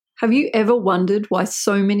Have you ever wondered why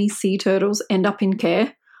so many sea turtles end up in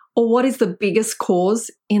care? Or what is the biggest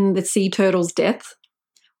cause in the sea turtle's death?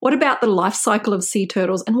 What about the life cycle of sea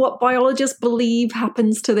turtles and what biologists believe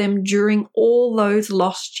happens to them during all those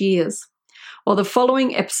lost years? Well, the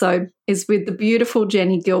following episode is with the beautiful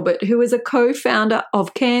Jenny Gilbert, who is a co-founder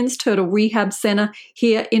of Cairns Turtle Rehab Centre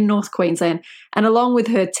here in North Queensland. And along with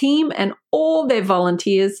her team and all their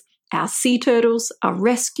volunteers, our sea turtles are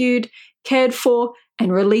rescued, cared for,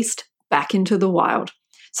 and released back into the wild.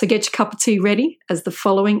 So get your cup of tea ready as the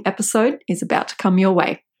following episode is about to come your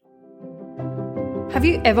way. Have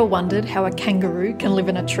you ever wondered how a kangaroo can live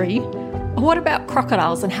in a tree? Or what about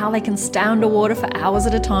crocodiles and how they can stay underwater for hours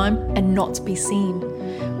at a time and not be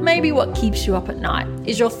seen? Maybe what keeps you up at night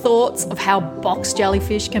is your thoughts of how box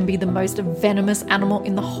jellyfish can be the most venomous animal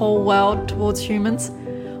in the whole world towards humans?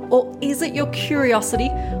 Or is it your curiosity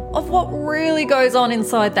of what really goes on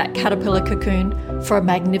inside that caterpillar cocoon for a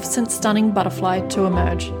magnificent, stunning butterfly to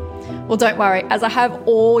emerge? Well, don't worry, as I have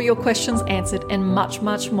all your questions answered and much,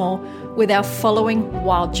 much more with our following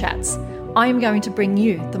Wild Chats. I am going to bring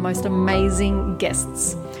you the most amazing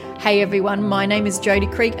guests. Hey everyone, my name is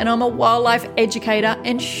Jodie Creek and I'm a wildlife educator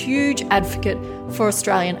and huge advocate for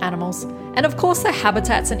Australian animals. And of course their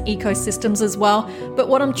habitats and ecosystems as well. But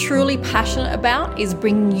what I'm truly passionate about is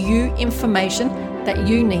bringing you information that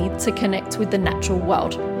you need to connect with the natural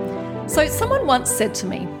world. So someone once said to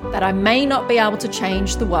me that I may not be able to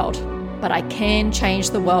change the world, but I can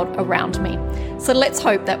change the world around me. So let's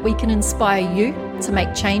hope that we can inspire you to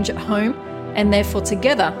make change at home, and therefore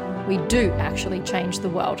together we do actually change the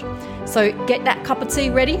world. So get that cup of tea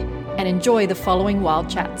ready and enjoy the following Wild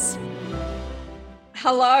Chats.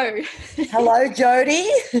 Hello. Hello, Jodie.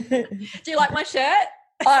 Do you like my shirt?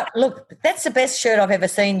 Look, that's the best shirt I've ever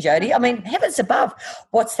seen, Jodie. I mean, heavens above,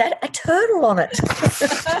 what's that? A turtle on it.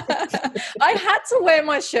 I had to wear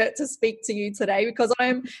my shirt to speak to you today because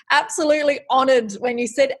I'm absolutely honoured when you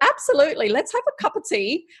said, absolutely, let's have a cup of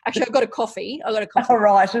tea. Actually, I've got a coffee. All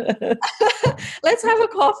right. Let's have a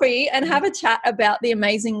coffee and have a chat about the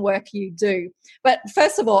amazing work you do. But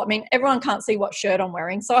first of all, I mean, everyone can't see what shirt I'm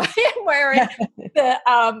wearing, so I am wearing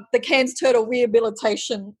the Cairns Turtle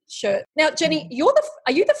Rehabilitation shirt. Now, Jenny,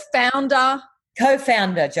 are you the founder?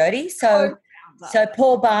 Co-founder, Jodie. So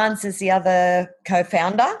Paul Barnes is the other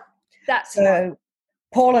co-founder. That's so right.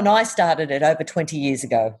 Paul and I started it over 20 years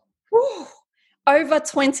ago. Whew. Over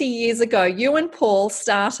 20 years ago, you and Paul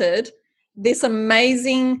started this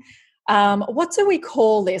amazing, what do we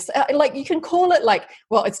call this? You can call it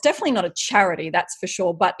it's definitely not a charity, that's for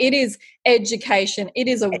sure, but it is education. It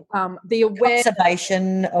is the awareness.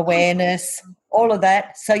 Conservation, awareness, all of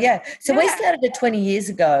that. So, we started it 20 years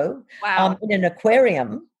ago. Wow. In an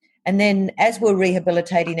aquarium. And then as we're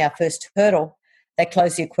rehabilitating our first turtle, they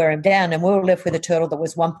closed the aquarium down and we were left with a turtle that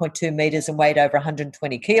was 1.2 metres and weighed over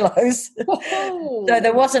 120 kilos. Oh. So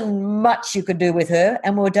there wasn't much you could do with her,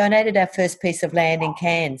 and we were donated our first piece of land in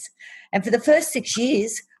Cairns. And for the first 6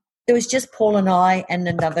 years, there was just Paul and I and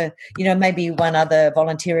another, maybe one other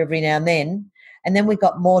volunteer every now and then. And then we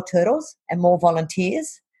got more turtles and more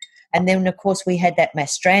volunteers. And then, of course, we had that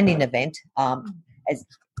mass stranding event, as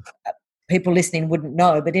people listening wouldn't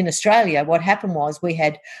know, but in Australia what happened was we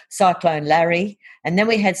had Cyclone Larry and then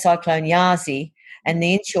we had Cyclone Yasi, and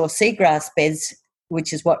the inshore seagrass beds,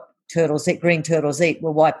 which is what green turtles eat,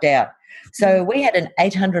 were wiped out. So we had an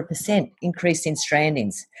 800% increase in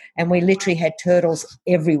strandings, and we literally had turtles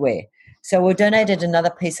everywhere. So we donated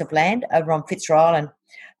another piece of land over on Fitzroy Island.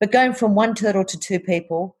 But going from one turtle to two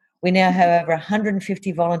people, we now have over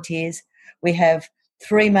 150 volunteers. We have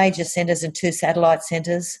 3 major centres and 2 satellite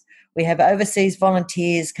centres. We have overseas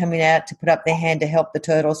volunteers coming out to put up their hand to help the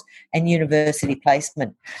turtles, and university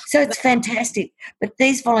placement. So it's fantastic. But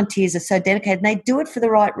these volunteers are so dedicated, and they do it for the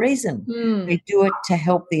right reason. They do it to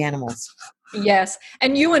help the animals. Yes.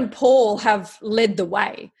 And you and Paul have led the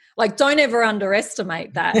way. Don't ever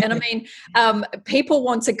underestimate that. And I mean, people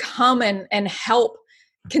want to come and help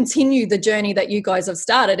continue the journey that you guys have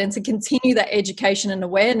started and to continue that education and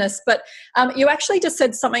awareness. But you actually just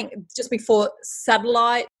said something just before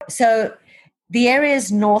satellite. So the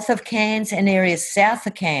areas north of Cairns and areas south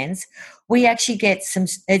of Cairns, we actually get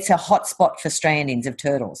it's a hot spot for strandings of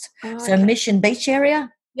turtles. Oh, so okay. Mission Beach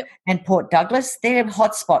area and Port Douglas, they're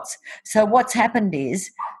hot spots. So what's happened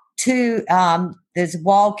is there's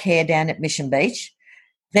Wild Care down at Mission Beach.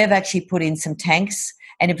 They've actually put in some tanks.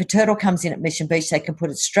 And if a turtle comes in at Mission Beach, they can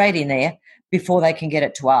put it straight in there before they can get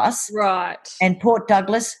it to us. Right. And Port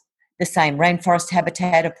Douglas, the same. Rainforest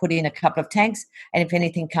Habitat have put in a couple of tanks, and if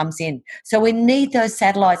anything comes in. So we need those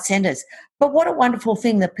satellite centres. But what a wonderful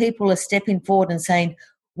thing that people are stepping forward and saying,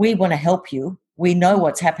 we want to help you. We know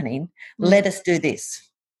what's happening. Let us do this.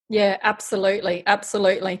 Yeah, absolutely.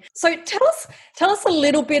 Absolutely. So tell us a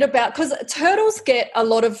little bit about, because turtles get a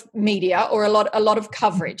lot of media or a lot of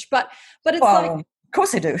coverage, but it's of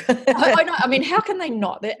course they do. I know. I mean, how can they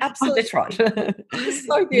not? They're absolutely that's right.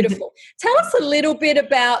 so beautiful. Tell us a little bit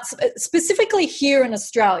about, specifically here in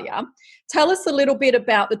Australia, tell us a little bit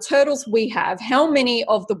about the turtles we have, how many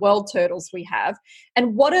of the world turtles we have,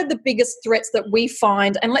 and what are the biggest threats that we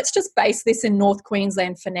find, and let's just base this in North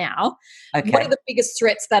Queensland for now. Okay. What are the biggest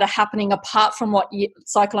threats that are happening apart from what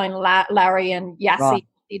Cyclone Larry and Yassi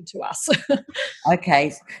did to us?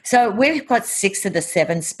 Okay, so we've got 6 of the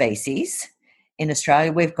 7 species in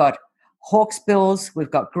Australia. We've got hawksbills, we've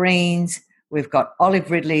got greens, we've got olive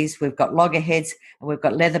ridleys, we've got loggerheads, and we've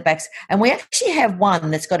got leatherbacks. And we actually have one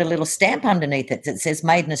that's got a little stamp underneath it that says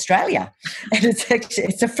Made in Australia. And it's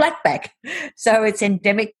a flatback. So it's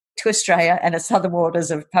endemic to Australia and the southern waters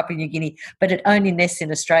of Papua New Guinea, but it only nests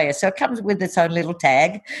in Australia. So it comes with its own little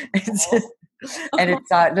tag. And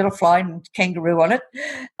it's a little flying kangaroo on it.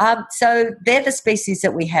 So they're the species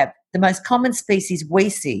that we have. The most common species we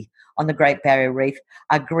see on the Great Barrier Reef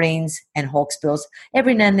are greens and hawksbills.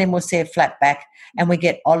 Every now and then we'll see a flatback, and we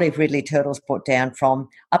get olive ridley turtles brought down from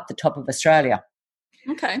up the top of Australia.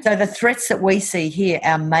 Okay. So the threats that we see here,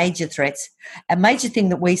 our major threats, a major thing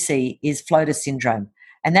that we see is floater syndrome,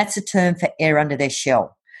 and that's a term for air under their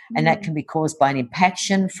shell. And that can be caused by an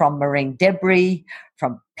impaction from marine debris,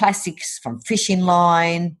 from plastics, from fishing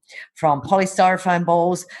line, from polystyrofoam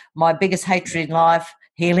balls. My biggest hatred in life,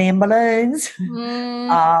 helium balloons.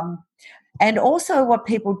 And also what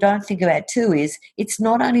people don't think about too is it's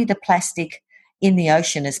not only the plastic in the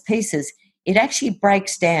ocean as pieces, it actually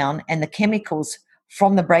breaks down, and the chemicals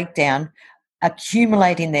from the breakdown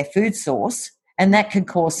accumulate in their food source, and that can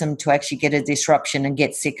cause them to actually get a disruption and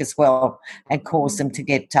get sick as well, and cause them to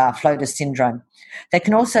get floater syndrome. They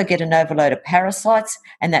can also get an overload of parasites,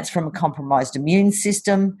 and that's from a compromised immune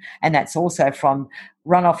system, and that's also from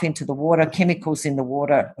runoff into the water, chemicals in the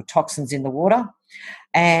water, or toxins in the water.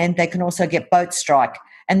 And they can also get boat strike.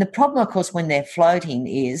 And the problem, of course, when they're floating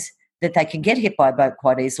is that they can get hit by a boat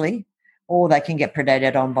quite easily, or they can get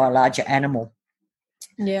predated on by a larger animal.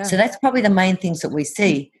 Yeah. So that's probably the main things that we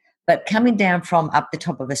see. But coming down from up the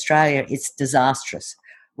top of Australia, it's disastrous.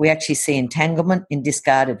 We actually see entanglement in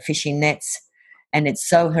discarded fishing nets, and it's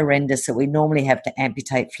so horrendous that we normally have to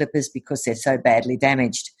amputate flippers because they're so badly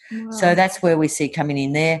damaged. Wow. So that's where we see coming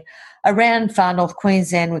in there. Around far north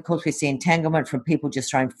Queensland, of course, we see entanglement from people just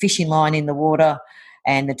throwing fishing line in the water,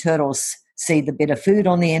 and the turtles see the bit of food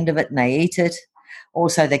on the end of it and they eat it.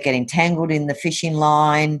 Also, they get entangled in the fishing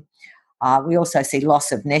line. We also see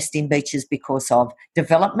loss of nesting beaches because of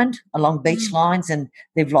development along beach lines, and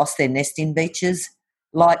they've lost their nesting beaches.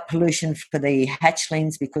 Light pollution for the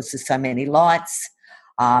hatchlings because there's so many lights.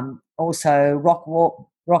 Also rock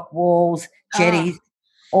walls, jetties,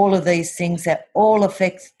 all of these things that all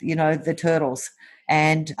affect, the turtles.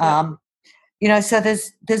 And, so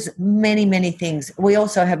there's many, many things. We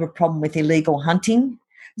also have a problem with illegal hunting.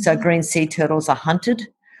 So green sea turtles are hunted.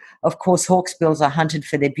 Of course, hawksbills are hunted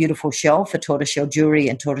for their beautiful shell, for tortoiseshell jewellery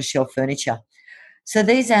and tortoiseshell furniture. So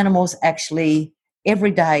these animals actually,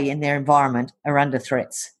 every day in their environment, are under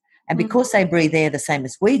threats. And because they breathe air the same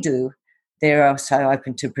as we do, they're also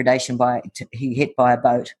open to predation to be hit by a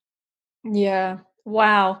boat. Yeah.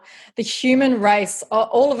 Wow. The human race,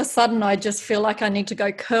 all of a sudden I just feel like I need to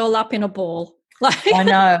go curl up in a ball. I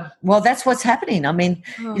know. Well, that's what's happening. I mean,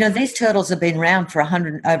 these turtles have been around for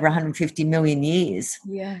over 150 million years.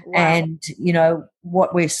 Yeah. Wow. And,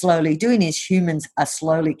 what we're slowly doing is humans are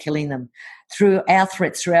slowly killing them through our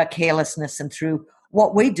threats, through our carelessness, and through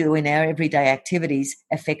what we do in our everyday activities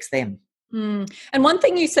affects them. And one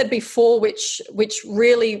thing you said before, which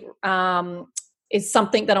really is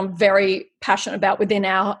something that I'm very passionate about within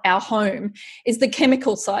our home, is the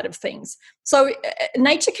chemical side of things. So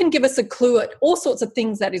nature can give us a clue at all sorts of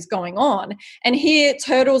things that is going on. And here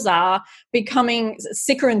turtles are becoming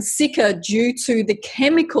sicker and sicker due to the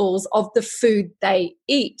chemicals of the food they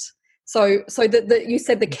eat. So you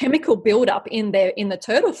said the chemical buildup in the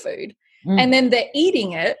turtle food, and then they're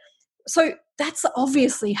eating it. So that's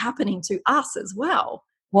obviously happening to us as well.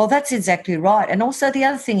 Well, that's exactly right. And also the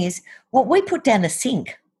other thing is what we put down the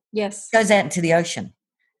sink goes out into the ocean.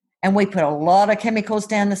 And we put a lot of chemicals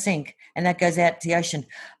down the sink, and that goes out to the ocean.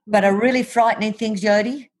 But a really frightening thing,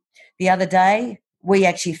 Jodie, the other day we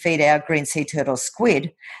actually feed our green sea turtles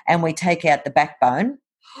squid, and we take out the backbone.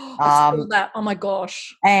 I saw that. Oh, my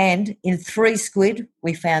gosh. And in 3 squid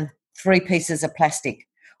we found 3 pieces of plastic,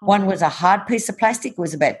 One was a hard piece of plastic. It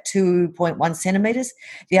was about 2.1 centimetres.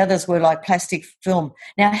 The others were like plastic film.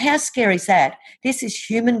 Now, how scary is that? This is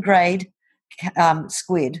human-grade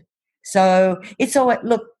squid. So it's all,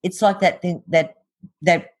 look, it's like that thing, that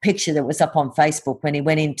picture that was up on Facebook when he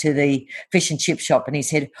went into the fish and chip shop and he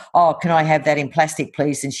said, "Oh, can I have that in plastic,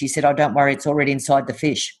 please?" And she said, "Oh, don't worry, it's already inside the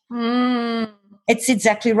fish." It's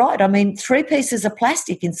exactly right. I mean, 3 pieces of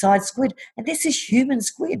plastic inside squid, and this is human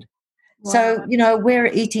squid. Wow. So, we're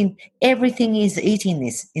eating, everything is eating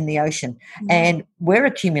this in the ocean, and we're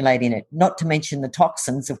accumulating it, not to mention the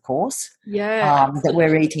toxins, of course, that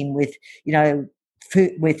we're eating with,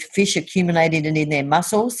 with fish accumulated in their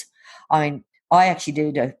muscles. I mean, I actually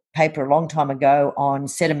did a paper a long time ago on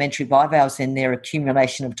sedimentary bivalves and their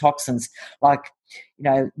accumulation of toxins, like,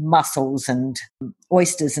 mussels and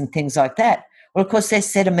oysters and things like that. Well, of course, they're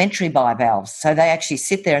sedimentary bivalves, so they actually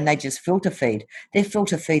sit there and they just filter feed. They're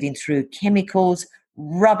filter feeding through chemicals,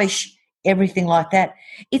 rubbish, everything like that.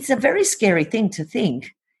 It's a very scary thing to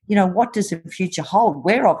think, what does the future hold?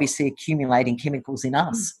 We're obviously accumulating chemicals in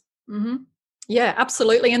us. Mm-hmm. Yeah,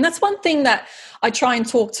 absolutely. And that's one thing that I try and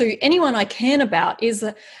talk to anyone I can about is,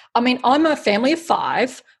 I'm a family of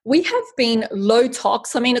 5. We have been low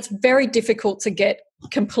tox. It's very difficult to get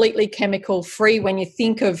completely chemical free when you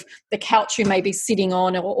think of the couch you may be sitting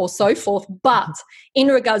on or so forth. But in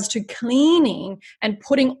regards to cleaning and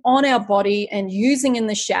putting on our body and using in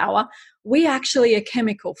the shower, we actually are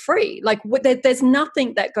chemical free. Like there's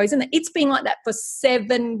nothing that goes in there. It's been like that for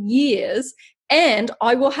 7 years. And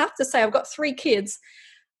I will have to say, I've got 3 kids.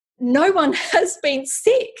 No one has been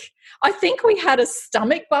sick. I think we had a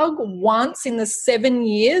stomach bug once in the 7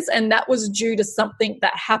 years, and that was due to something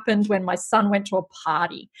that happened when my son went to a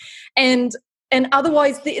party. And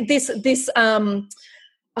otherwise,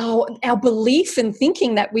 our belief in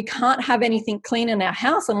thinking that we can't have anything clean in our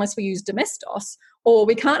house unless we use Domestos, or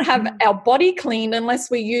we can't have our body cleaned unless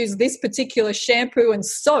we use this particular shampoo and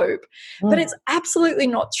soap. But it's absolutely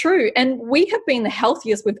not true. And we have been the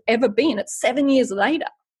healthiest we've ever been. It's 7 years later.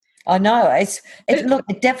 I know. Look,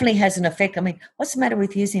 it definitely has an effect. What's the matter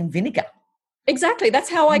with using vinegar? Exactly.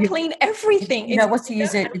 That's how I clean everything. What's the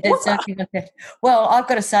use it? Well, I've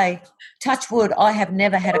got to say, touch wood, I have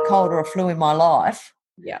never had a cold or a flu in my life.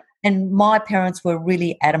 Yeah. And my parents were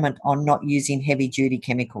really adamant on not using heavy-duty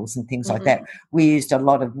chemicals and things like that. We used a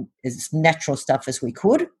lot of as natural stuff as we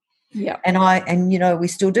could. Yeah. And we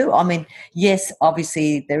still do. Yes,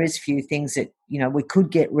 obviously there is a few things that, we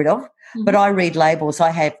could get rid of, but I read labels.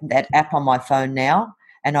 I have that app on my phone now,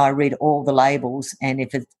 and I read all the labels, and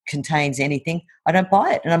if it contains anything, I don't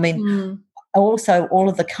buy it. And also all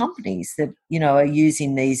of the companies that, are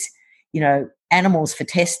using these, animals for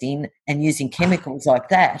testing and using chemicals like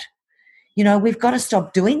that, we've got to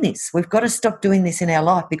stop doing this. We've got to stop doing this in our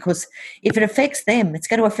life, because if it affects them, it's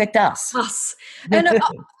going to affect us. And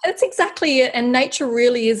that's exactly it. And nature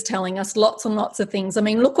really is telling us lots and lots of things.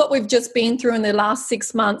 Look what we've just been through in the last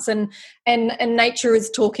 6 months, and nature is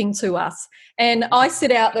talking to us. And I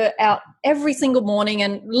sit out every single morning,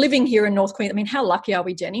 and living here in North Queensland. How lucky are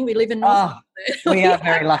we, Jenny? We live in North Queensland. We are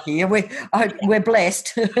very lucky. We're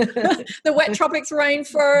blessed. The wet tropics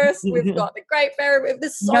rainforest. We've got the Great Barrier.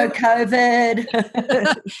 There's no COVID.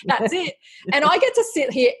 That's it. And I get to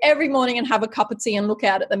sit here every morning and have a cup of tea and look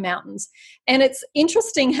out at the mountains. And it's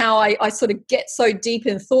interesting how I sort of get so deep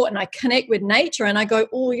in thought, and I connect with nature, and I go,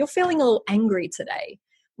 "Oh, you're feeling a little angry today."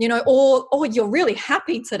 Or you're really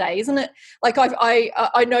happy today, isn't it? Like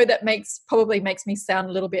I know that probably makes me sound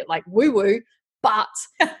a little bit like woo-woo, but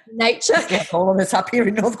nature. Like all of us up here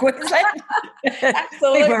in North Queensland.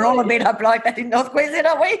 Absolutely. We're all a bit up like that in North Queensland,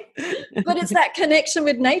 aren't we? But it's that connection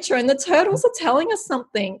with nature, and the turtles are telling us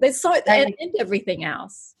something. And everything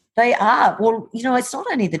else. They are. Well, it's not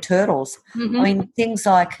only the turtles. Things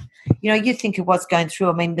like, you think of what's going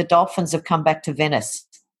through. The dolphins have come back to Venice.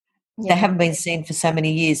 Yeah. They haven't been seen for so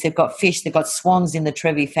many years. They've got fish. They've got swans in the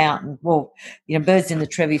Trevi Fountain. Well, birds in the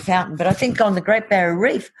Trevi Fountain. But I think on the Great Barrier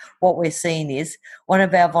Reef, what we're seeing is one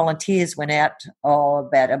of our volunteers went out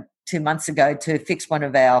about 2 months ago to fix one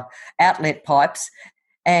of our outlet pipes,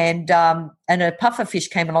 and a pufferfish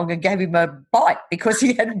came along and gave him a bite because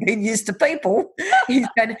he hadn't been used to people. He's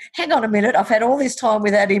going, "Hang on a minute, I've had all this time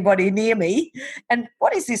without anybody near me, and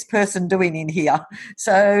what is this person doing in here?"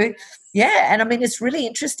 So, yeah, and it's really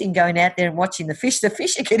interesting going out there and watching the fish. The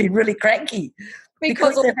fish are getting really cranky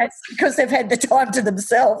because they've had the time to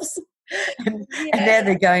themselves. And now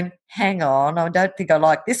they're going, "Hang on, I don't think I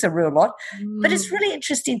like this a real lot." But it's really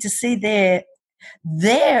interesting to see their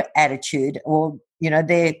attitude, or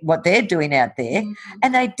what they're doing out there,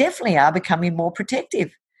 and they definitely are becoming more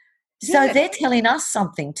protective. So they're telling us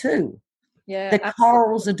something too. Yeah, The absolutely.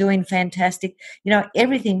 corals are doing fantastic. You know,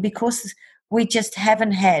 everything, because we just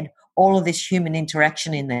haven't had all of this human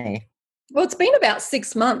interaction in there. Well, it's been about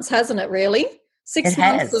 6 months, hasn't it, really? It 6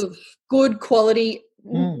 months has. of good quality,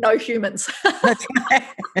 Mm. no humans. That's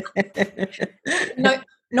No,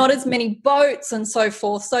 not as many boats and so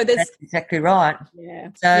forth. So there's, exactly right. yeah, yeah.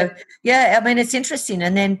 So, yeah, I mean, it's interesting.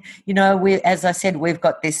 And then, you know, as I said, we've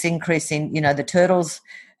got this increase in, you know, the turtles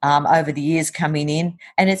over the years coming in.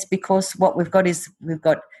 And it's because what we've got is we've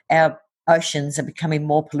got our oceans are becoming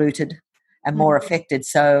more polluted and more Mm, affected.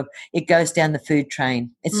 So it goes down the food train.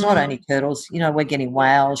 It's not only turtles, you know, we're getting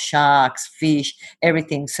whales, sharks, fish,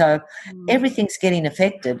 everything. So mm. everything's getting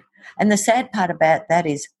affected. And the sad part about that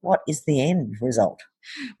is, what is the end result?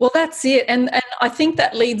 Well, that's it. And I think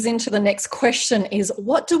that leads into the next question is,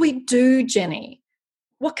 what do we do, Jenny?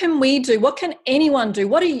 What can we do? What can anyone do?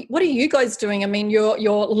 What are you guys doing? I mean, you're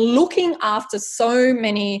looking after so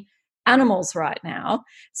many animals right now,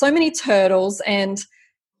 so many turtles, and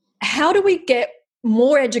how do we get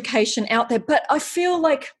more education out there? But I feel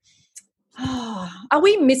like, are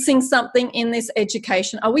we missing something in this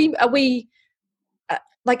education? Are we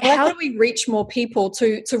like, Well, I how think do we reach more people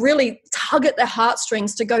to really tug at their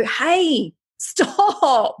heartstrings to go, hey,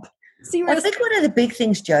 stop? I Seriously. think one of the big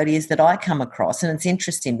things, Jodie, is that I come across, and it's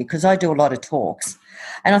interesting because I do a lot of talks,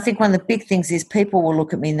 and I think one of the big things is people will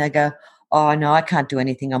look at me and they go, "Oh no, I can't do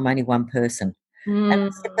anything. I'm only one person." And I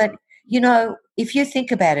Mm, said, "But you know, if you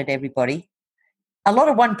think about it, everybody, a lot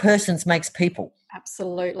of one persons makes people,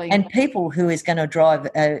 absolutely. and people who is going to drive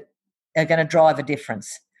are going to drive a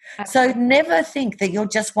difference. So Absolutely. never think that you're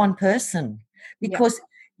just one person, Yeah. because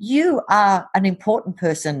you are an important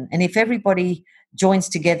person. And if everybody joins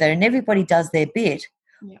together and everybody does their bit,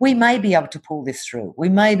 Yeah. we may be able to pull this through. We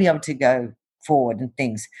may be able to go forward and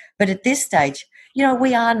things. But at this stage, you know,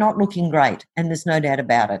 we are not looking great, and there's no doubt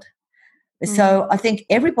about it. So Mm. I think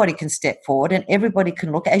everybody can step forward and everybody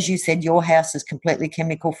can look. As you said, your house is completely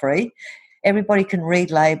chemical free. Everybody can read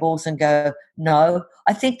labels and go, no.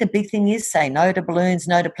 I think the big thing is say no to balloons,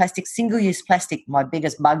 no to plastic, single-use plastic, my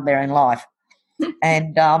biggest bugbear in life,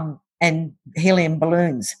 and helium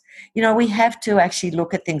balloons. You know, we have to actually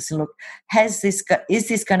look at things and look, is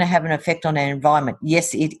this going to have an effect on our environment?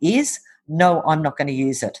 Yes, it is. No, I'm not going to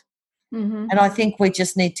use it. Hmm. And I think we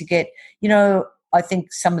just need to get, you know, I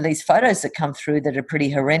think some of these photos that come through that are pretty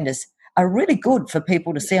horrendous are really good for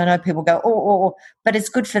people to see. I know people go, but it's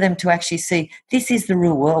good for them to actually see this is the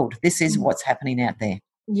real world. This is what's happening out there.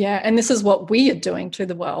 Yeah, and this is what we are doing to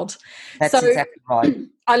the world. That's So exactly right.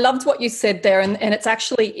 I loved what you said there, and it's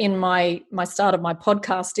actually in my start of my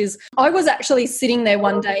podcast. Is I was actually sitting there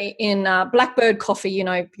one day in Blackbird Coffee, you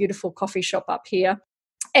know, beautiful coffee shop up here,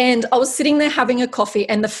 and I was sitting there having a coffee,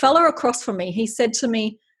 and the fella across from me, he said to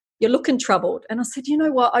me, "You're looking troubled," and I said, "You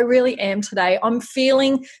know what? I really am today. I'm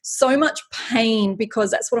feeling so much pain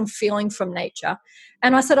because that's what I'm feeling from nature."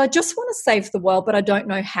 And I said, "I just want to save the world, but I don't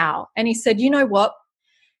know how." And he said, "You know what?"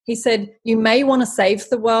 He said, "You may want to save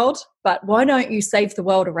the world, but why don't you save the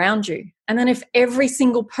world around you? And then if every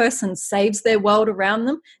single person saves their world around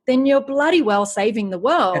them, then you're bloody well saving the That's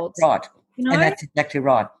world." right. You And know? that's exactly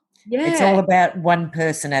right. It's Yeah. all about one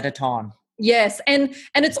person at a time. Yes, and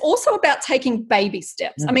it's also about taking baby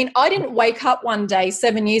steps. I Mm. mean, I didn't wake up one day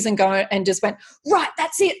 7 years ago and just went, "Right,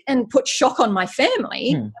 that's it," and put shock on my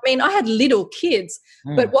family. Mm. I mean, I had little kids,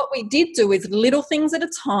 but Mm. what we did do is little things at a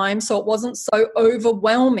time so it wasn't so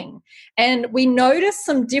overwhelming. And we noticed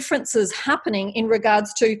some differences happening in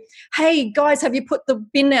regards to, "Hey, guys, have you put the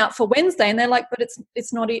bin out for Wednesday?" And they're like, "But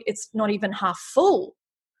it's not even half full."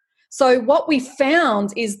 So what we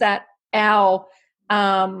found is that our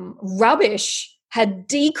rubbish had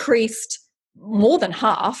decreased more than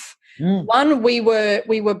half. Mm. One, we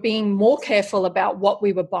were being more careful about what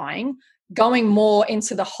we were buying, going more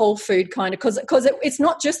into the whole food kind of, because it's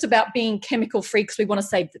not just about being chemical free because we want to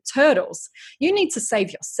save the turtles. You need to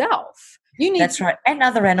save yourself. You need That's to. right. And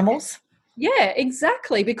other animals. Yeah,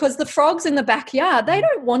 exactly. Because the frogs in the backyard, they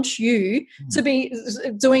don't want you to be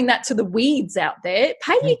doing that to the weeds out there.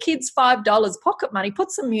 Pay Mm. your kids $5 pocket money, put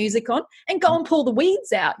some music on, and go and pull the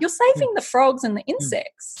weeds out. You're Mm. saving the frogs and the Mm.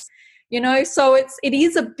 insects. You know, so it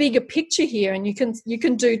is a bigger picture here, and you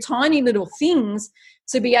can do tiny little things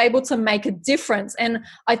to be able to make a difference. And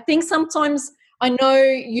I think sometimes, I know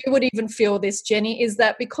you would even feel this, Jenny, is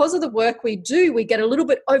that because of the work we do, we get a little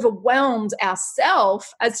bit overwhelmed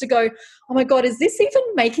ourselves as to go, "Oh my God, is this even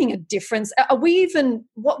making a difference? Are we even,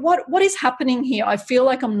 what is happening here? I feel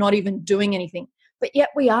like I'm not even doing anything." But yet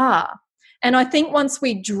we are. And I think once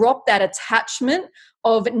we drop that attachment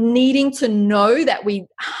of needing to know that we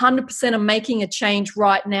 100% are making a change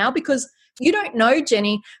right now, because You don't know,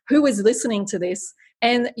 Jenny, who is listening to this,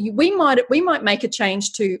 and we might make a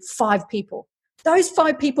change to 5 people. Those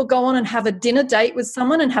 5 people go on and have a dinner date with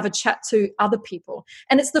someone and have a chat to other people.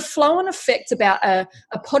 And it's the flow and effect about a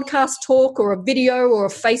podcast talk or a video or a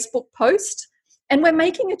Facebook post, and we're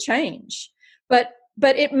making a change.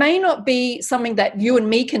 But it may not be something that you and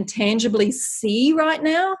me can tangibly see right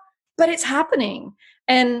now, but it's happening.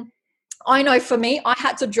 And I know for me, I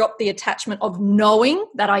had to drop the attachment of knowing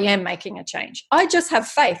that I am making a change. I just have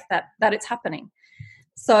faith that it's happening.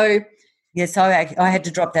 So yes, I had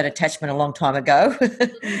to drop that attachment a long time ago.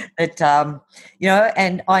 But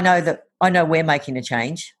and I know we're making a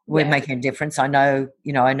change. We're making a difference. I know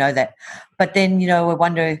that. But then, I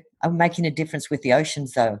wonder, I'm making a difference with the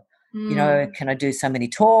oceans though. Can I do so many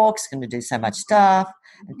talks? Can I do so much stuff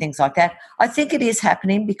and things like that? I think it is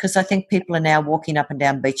happening because I think people are now walking up and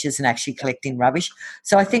down beaches and actually collecting rubbish.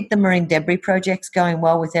 So I think the Marine Debris Project's going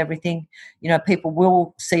well with everything. People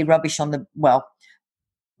will see rubbish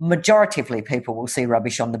majoritively people will see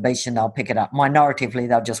rubbish on the beach and they'll pick it up. Minoritively,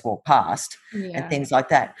 they'll just walk past and things like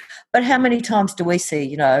that. But how many times do we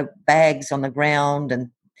see, bags on the ground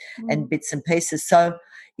and bits and pieces? So,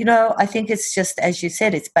 I think it's just, as you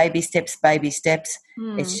said, it's baby steps.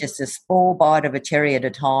 It's just a small bite of a cherry at a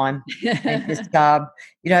time and just,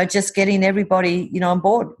 just getting everybody, on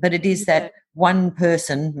board. But it is that one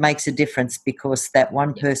person makes a difference because that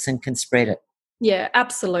one person can spread it. Yeah,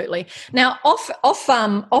 absolutely. Now,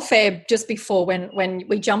 off air, just before when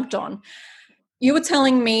we jumped on, you were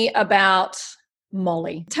telling me about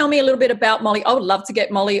Molly. Tell me a little bit about Molly. I would love to get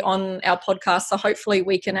Molly on our podcast, so hopefully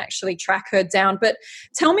we can actually track her down. But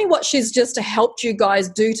tell me what she's just helped you guys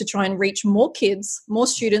do to try and reach more kids, more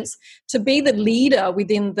students, to be the leader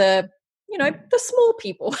within the small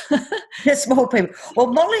people. The small people. Well,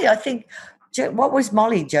 Molly, I think. What was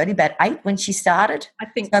Molly, Jody? About 8 when she started? I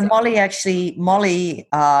think so. Molly actually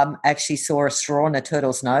saw a straw in a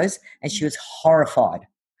turtle's nose and she was horrified.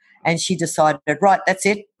 And she decided, right, that's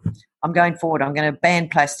it. I'm going forward. I'm going to ban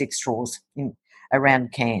plastic straws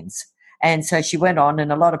around cans. And so she went on,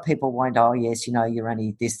 and a lot of people went, oh, yes, you're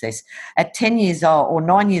only this. At 10 years old or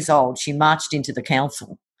 9 years old, she marched into the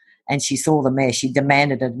council and she saw the mayor. She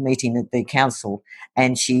demanded a meeting at the council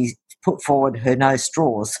and she put forward her no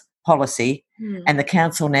straws policy, and the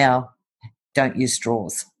council now don't use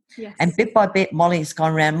straws. Yes. And bit by bit, Molly's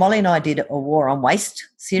gone around. Molly and I did a War on Waste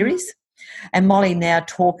series, and Molly now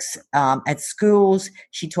talks at schools.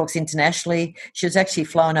 She talks internationally. She was actually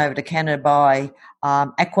flown over to Canada by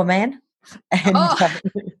Aquaman. And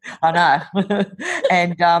I know.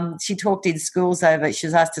 And she talked in schools she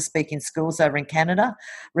was asked to speak in schools over in Canada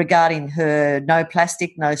regarding her no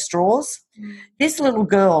plastic, no straws. This little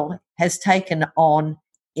girl has taken on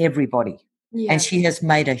everybody. Yes. And she has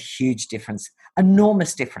made a huge difference,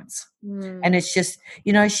 enormous difference. And it's just,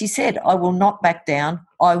 she said, I will not back down.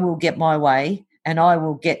 I will get my way and I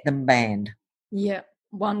will get them banned. Yeah,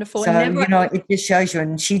 wonderful. So, it just shows you.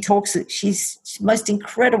 And she talks, she's the most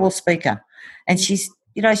incredible speaker. And she's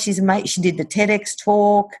amazing. She did the TEDx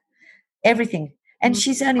talk, everything. And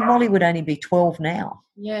Molly would only be 12 now.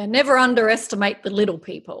 Yeah, never underestimate the little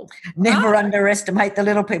people. Never underestimate the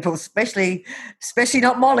little people, especially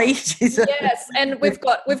not Molly. Yes, and we've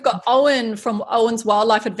got Owen from Owen's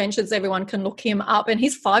Wildlife Adventures. Everyone can look him up, and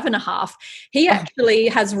he's 5.5. He actually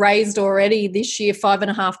has raised already this year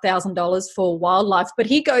 $5,500 for wildlife, but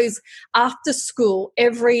he goes after school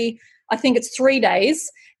every, I think it's 3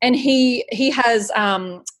 days. And he has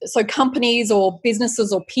so companies or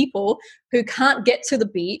businesses or people who can't get to the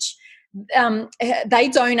beach, they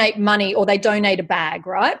donate money or they donate a bag,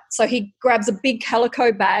 right? So he grabs a big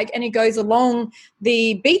calico bag and he goes along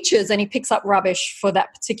the beaches and he picks up rubbish for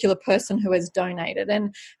that particular person who has donated.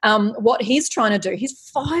 And what he's trying to do,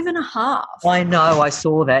 he's 5.5. I know, I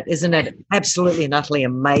saw that. Isn't it absolutely and utterly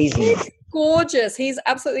amazing? Gorgeous. He's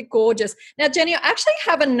absolutely gorgeous. Now, Jenny, I actually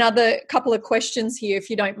have another couple of questions here, if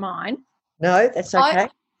you don't mind. No, that's okay.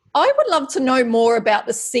 I would love to know more about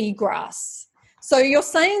the seagrass. So you're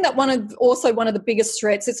saying that one of the biggest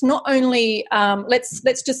threats, it's not only, let's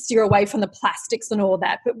just steer away from the plastics and all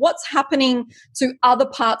that, but what's happening to other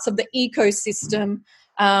parts of the ecosystem,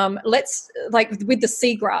 with the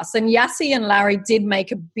seagrass. And Yassi and Larry did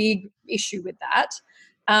make a big issue with that.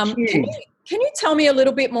 Can you tell me a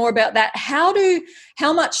little bit more about that? How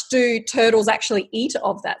much do turtles actually eat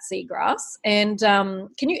of that seagrass? And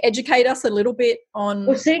can you educate us a little bit on?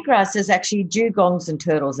 Well, seagrass is actually dugongs and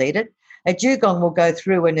turtles eat it. A dugong will go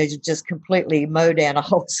through and it'll just completely mow down a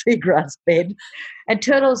whole seagrass bed. And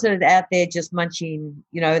turtles are out there just munching,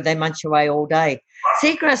 they munch away all day.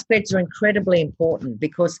 Seagrass beds are incredibly important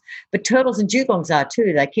but turtles and dugongs are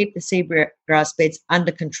too. They keep the seagrass beds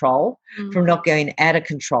under control from not going out of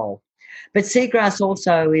control. But seagrass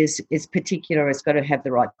also is particular. It's got to have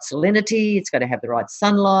the right salinity. It's got to have the right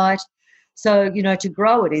sunlight. So, to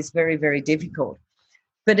grow it is very, very difficult.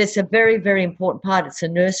 But it's a very, very important part. It's a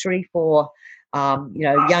nursery for,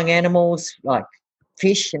 young animals like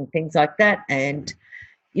fish and things like that and,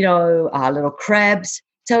 little crabs.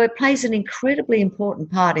 So it plays an incredibly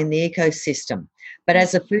important part in the ecosystem, but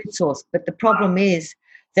as a food source. But the problem is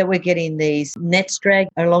that we're getting these nets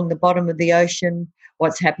dragged along the bottom of the ocean.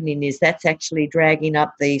 What's happening is that's actually dragging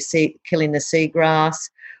up killing the seagrass.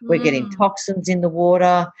 We're getting toxins in the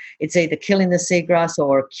water. It's either killing the seagrass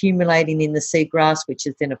or accumulating in the seagrass, which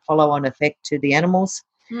is then a follow-on effect to the animals.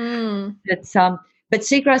 But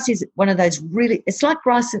seagrass is one of those really. It's like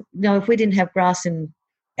grass. If we didn't have grass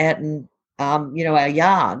out in our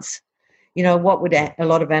yards, what would a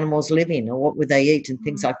lot of animals live in, or what would they eat, and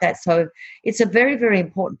things like that. So it's a very, very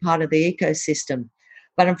important part of the ecosystem.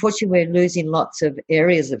 But unfortunately, we're losing lots of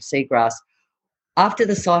areas of seagrass. After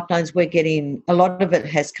the cyclones, we're getting a lot of it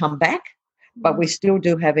has come back, but we still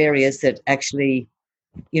do have areas that actually,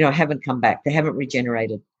 haven't come back. They haven't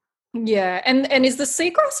regenerated. Yeah. And is the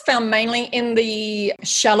seagrass found mainly in the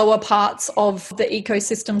shallower parts of the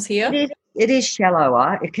ecosystems here? It is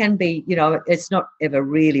shallower. It can be, it's not ever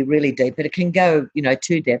really, really deep, but it can go,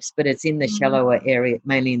 to depths, but it's in the shallower area,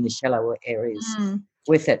 mainly in the shallower areas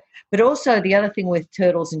with it. But also the other thing with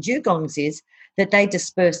turtles and dugongs is that they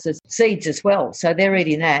disperse the seeds as well. So they're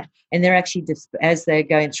eating that, and they're actually, as they're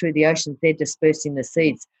going through the oceans, they're dispersing the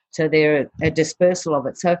seeds. So they're a dispersal of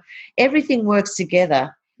it. So everything works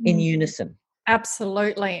together in unison.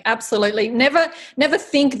 Absolutely. Absolutely. Never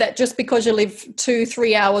think that just because you live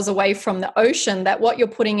 2-3 hours away from the ocean, that what you're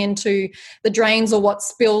putting into the drains or what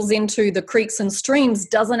spills into the creeks and streams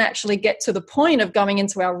doesn't actually get to the point of going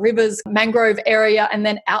into our rivers, mangrove area, and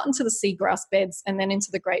then out into the seagrass beds and then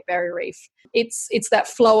into the Great Barrier Reef. It's that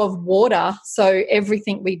flow of water. So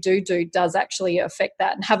everything we do does actually affect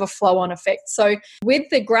that and have a flow-on effect. So with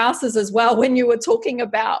the grasses as well, when you were talking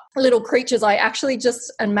about little creatures, I actually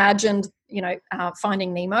just imagined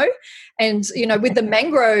Finding Nemo. And, with the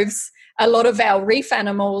mangroves, a lot of our reef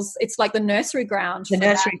animals, it's like the nursery ground. The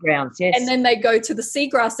nursery grounds, yes. And then they go to the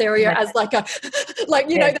seagrass area as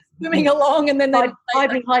they're swimming along, and then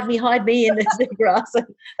hide me in the seagrass.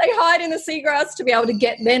 They hide in the seagrass to be able to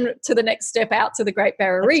get then to the next step out to the Great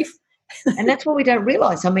Barrier Reef. And that's what we don't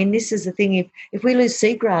realise. I mean, this is the thing. If we lose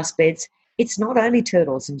seagrass beds, it's not only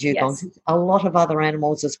turtles and dugongs, it's a lot of other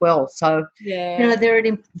animals as well. So, they're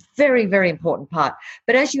a very, very important part.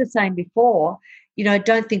 But as you were saying before,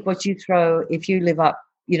 don't think what you throw if you live up,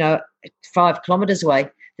 5 kilometres away.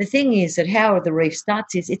 The thing is that how the reef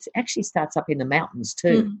starts is it actually starts up in the mountains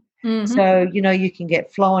too. So, you can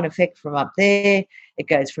get flow-on effect from up there. It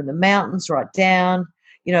goes from the mountains right down.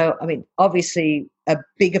 Obviously a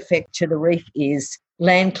big effect to the reef is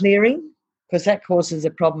land clearing, because that causes a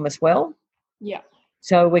problem as well. Yeah.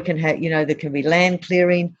 So we can have, there can be land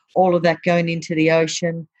clearing, all of that going into the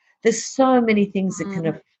ocean. There's so many things that can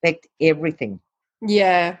affect everything.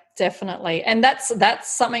 Yeah, definitely. And that's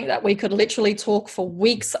something that we could literally talk for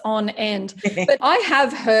weeks on end. But I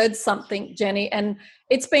have heard something, Jenny, and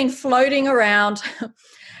it's been floating around.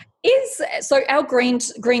 So our green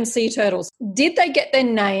sea turtles, did they get their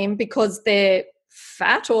name because they're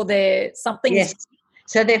fat or they're something? Yes.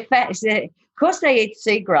 So they're fat. Of course, they eat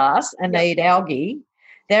seagrass and they eat algae.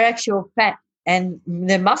 Their actual fat and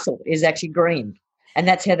their muscle is actually green. And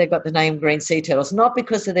that's how they got the name green sea turtles, not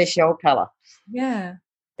because of their shell colour. Yeah.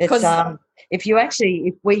 It's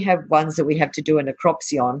if we have ones that we have to do a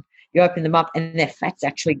necropsy on, you open them up and their fat's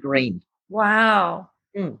actually green. Wow.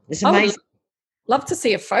 It's amazing. Love to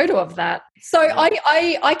see a photo of that. So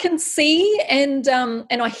I can see and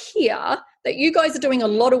I hear that you guys are doing a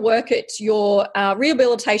lot of work at your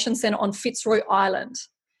rehabilitation centre on Fitzroy Island.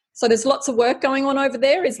 So there's lots of work going on over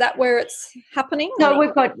there. Is that where it's happening? No,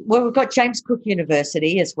 we've got James Cook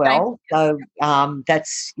University as well. So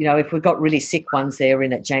that's, if we've got really sick ones, they're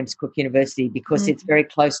in at James Cook University because it's very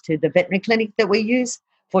close to the veterinary clinic that we use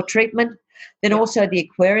for treatment. Then also the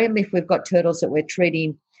aquarium, if we've got turtles that we're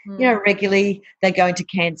treating, regularly, they go into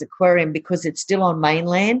Cairns Aquarium because it's still on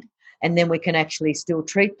mainland, and then we can actually still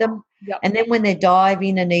treat them. Yep. And then when they're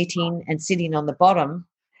diving and eating and sitting on the bottom,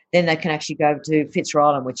 then they can actually go to Fitzroy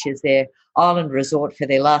Island, which is their island resort for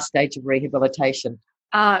their last stage of rehabilitation.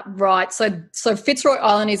 Right. So Fitzroy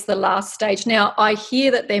Island is the last stage. Now, I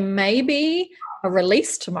hear that there may be a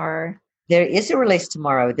release tomorrow. There is a release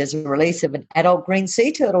tomorrow. There's a release of an adult green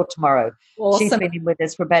sea turtle tomorrow. Awesome. She's been in with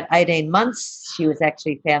us for about 18 months. She was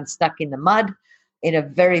actually found stuck in the mud in a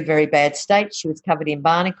very, very bad state. She was covered in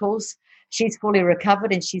barnacles. She's fully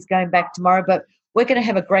recovered and she's going back tomorrow. But we're going to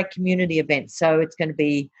have a great community event. So it's going to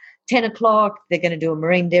be 10 o'clock. They're going to do a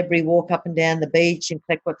marine debris walk up and down the beach and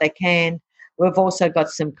collect what they can. We've also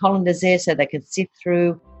got some colanders there so they can sift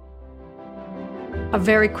through. A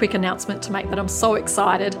very quick announcement to make that I'm so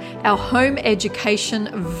excited. Our home education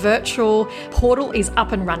virtual portal is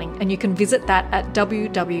up and running, and you can visit that at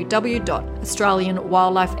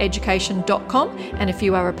www.australianwildlifeeducation.com. And if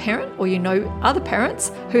you are a parent or you know other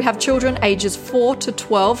parents who have children ages 4 to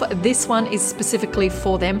 12, this one is specifically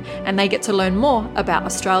for them, and they get to learn more about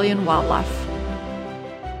Australian wildlife.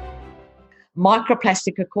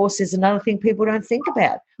 Microplastic, of course, is another thing people don't think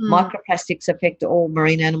about. Microplastics affect all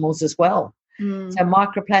marine animals as well. So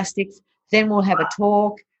microplastics, then we'll have a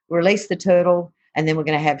talk, release the turtle, and then we're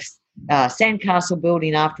going to have sandcastle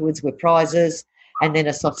building afterwards with prizes and then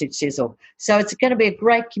a sausage sizzle. So it's going to be a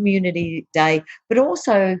great community day, but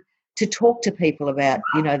also to talk to people about,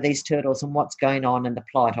 these turtles and what's going on and the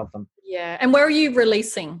plight of them. Yeah. And where are you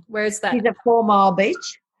releasing? Where is that? She's at 4 Mile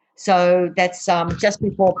Beach. So that's just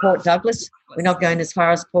before Port Douglas. We're not going as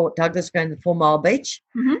far as Port Douglas, we're going to 4 Mile Beach.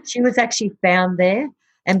 Mm-hmm. She was actually found there.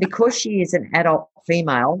 And because she is an adult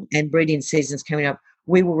female and breeding season's coming up,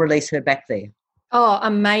 we will release her back there. Oh,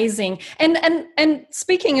 amazing. And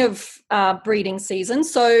speaking of breeding season,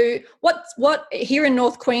 so what here in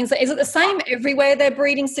North Queensland, is it the same everywhere, their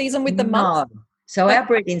breeding season with the month? No. So our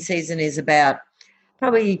breeding season is about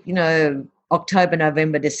probably, October,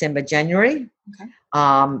 November, December, January. Okay.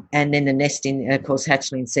 And then the nesting, of course,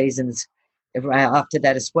 hatchling seasons after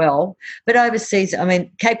that as well. But overseas,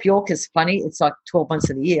 Cape York is funny. It's like 12 months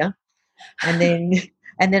of the year. And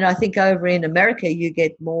then I think over in America you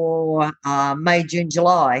get more May, June,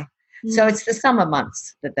 July. So it's the summer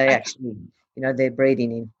months that they actually, they're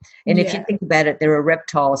breeding in. And if you think about it, they're a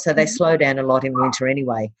reptile, so they slow down a lot in winter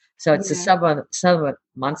anyway. So it's the summer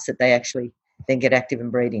months that they actually then get active in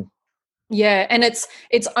breeding. Yeah, and it's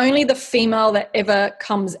only the female that ever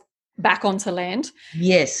comes back onto land.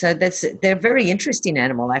 Yes, so they're a very interesting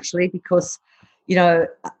animal actually, because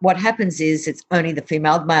what happens is it's only the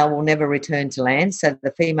female. The male will never return to land, so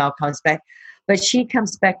the female comes back, but she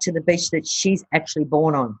comes back to the beach that she's actually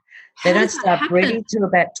born on. They don't start breeding till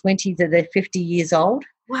about 20 to they're 50 years old.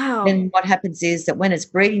 Wow. Then what happens is that when it's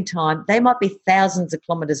breeding time, they might be thousands of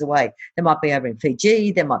kilometres away. They might be over in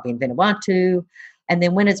Fiji, they might be in Vanuatu, and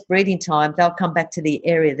then when it's breeding time, they'll come back to the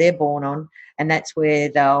area they're born on, and that's where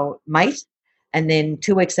they'll mate. And then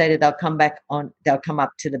 2 weeks later, they'll come up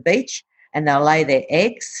to the beach and they'll lay their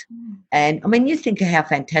eggs. And, you think of how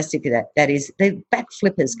fantastic that is. The back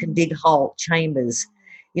flippers can dig whole chambers,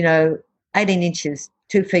 18 inches,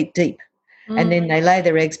 2 feet deep. And then they lay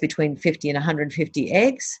their eggs between 50 and 150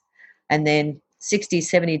 eggs. And then 60,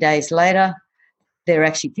 70 days later, they're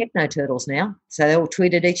actually techno turtles now, so they all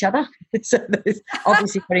tweeted each other. So they've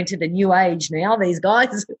obviously got into the new age now, these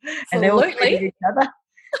guys, and they all tweeted each other.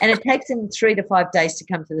 And it takes them 3 to 5 days to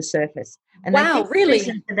come to the surface. And wow, really? The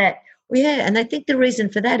reason for that, and I think the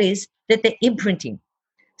reason for that is that they're imprinting.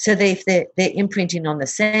 So if they're imprinting on the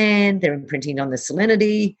sand, they're imprinting on the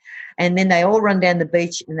salinity, and then they all run down the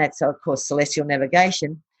beach, and that's, of course, celestial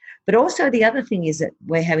navigation. But also the other thing is that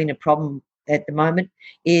we're having a problem at the moment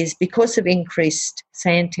is because of increased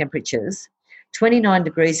sand temperatures. 29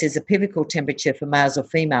 degrees is a pivotal temperature for males or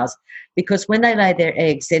females, because when they lay their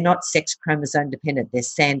eggs, they're not sex chromosome dependent, they're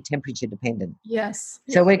sand temperature dependent. Yes.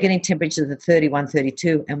 So we're getting temperatures of 31,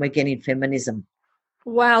 32, and we're getting feminism.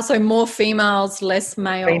 Wow, so more females, less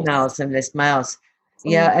males. Females and less males.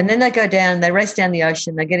 Yeah, and then they go down, they race down the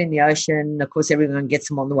ocean, they get in the ocean. Of course, everyone gets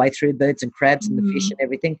them on the way through, birds and crabs and the fish and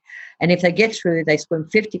everything. And if they get through, they swim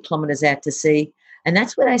 50 kilometres out to sea, and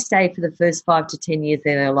that's where they stay for the first 5 to 10 years of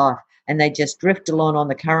their life. And they just drift along on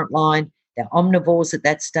the current line. They're omnivores at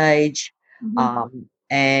that stage.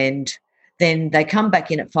 And then they come back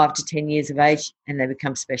in at 5 to 10 years of age and they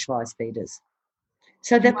become specialised feeders.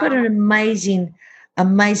 So they've got an amazing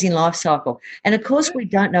life cycle. And, of course, we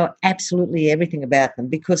don't know absolutely everything about them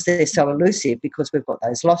because they're so elusive, because we've got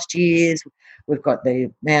those lost years, we've got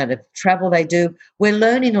the amount of travel they do. We're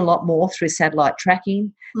learning a lot more through satellite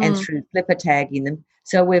tracking and through flipper tagging them.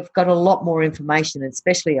 So we've got a lot more information,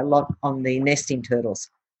 especially a lot on the nesting turtles.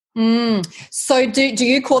 So do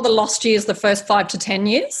you call the lost years the first 5 to 10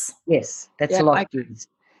 years? Yes, that's the lost years.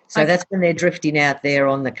 So that's when they're drifting out there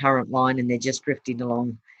on the current line and they're just drifting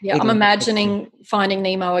along Yeah, I'm imagining Finding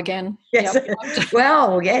Nemo again. Yes. Yep.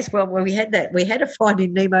 Well, yes. Well, we had that. We had a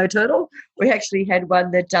Finding Nemo turtle. We actually had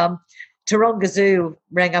one that Taronga Zoo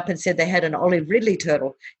rang up and said they had an olive ridley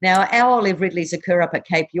turtle. Now, our olive ridleys occur up at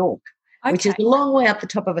Cape York, which is a long way up the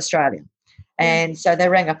top of Australia. And so they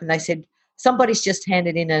rang up and they said, somebody's just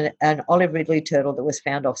handed in an olive ridley turtle that was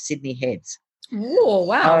found off Sydney Heads. Oh,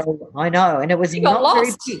 wow. So, I know. And it was not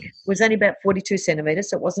very big. It was only about 42 centimetres,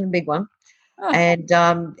 so it wasn't a big one. Oh. And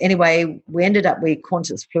anyway, we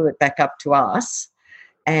Qantas flew it back up to us.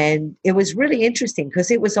 And it was really interesting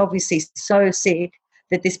because it was obviously so sick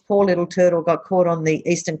that this poor little turtle got caught on the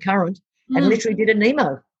Eastern Current and literally did a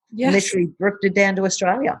Nemo. Yes. And literally drifted down to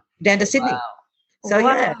Australia, down to Sydney. Wow. So,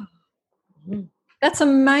 yeah. That's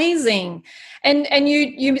amazing. And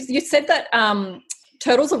you said that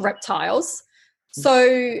turtles are reptiles.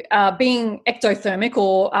 So being ectothermic,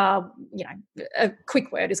 or a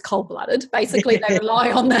quick word is cold-blooded. Basically, they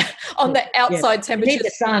rely on the outside temperature. They need the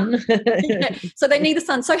sun. Yeah. So they need the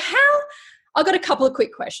sun. So I've got a couple of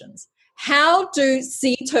quick questions. How do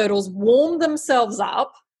sea turtles warm themselves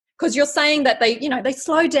up? Because you're saying that they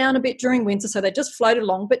slow down a bit during winter, so they just float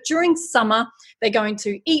along. But during summer, they're going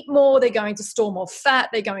to eat more, they're going to store more fat,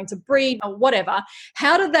 they're going to breed or whatever.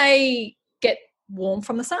 How do they get warm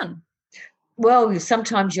from the sun? Well,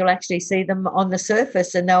 sometimes you'll actually see them on the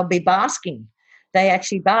surface and they'll be basking. They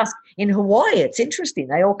actually bask. In Hawaii, it's interesting.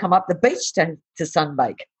 They all come up the beach to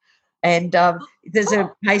sunbake. And there's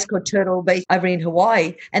a place called Turtle Beach over in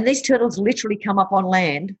Hawaii, and these turtles literally come up on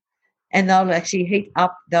land and they'll actually heat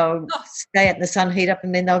up. They'll stay out in the sun, heat up,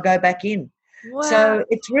 and then they'll go back in. Wow. So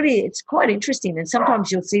it's quite interesting. And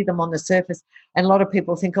sometimes you'll see them on the surface and a lot of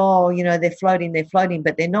people think, they're floating,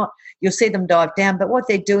 but they're not. You'll see them dive down. But what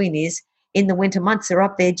they're doing is, in the winter months, they're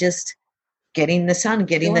up there just getting the sun,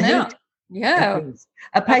 getting the heat. Yeah.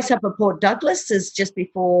 A place up at Port Douglas is just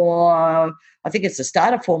before, I think it's the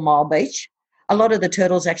start of 4 Mile Beach. A lot of the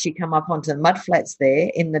turtles actually come up onto the mud flats there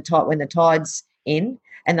when the tide's in,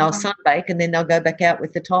 and they'll sunbake and then they'll go back out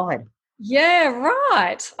with the tide. Yeah,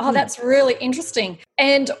 right. Oh, that's really interesting.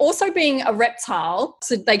 And also being a reptile,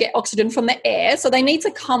 so they get oxygen from the air, so they need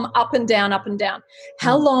to come up and down, up and down.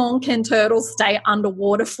 How long can turtles stay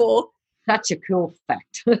underwater for? Such a cool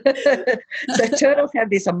fact. So turtles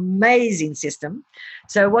have this amazing system.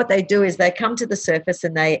 So what they do is they come to the surface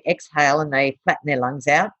and they exhale and they flatten their lungs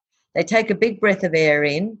out. They take a big breath of air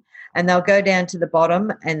in and they'll go down to the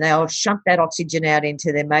bottom and they'll shunt that oxygen out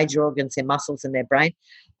into their major organs, their muscles and their brain.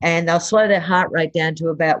 And they'll slow their heart rate down to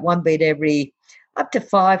about 1 beat every up to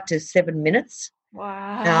 5 to 7 minutes.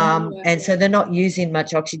 Wow. And so they're not using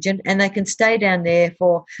much oxygen, and they can stay down there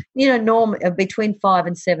for, between 5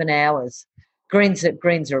 and 7 hours. Greens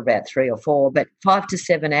are about 3 or 4, but 5 to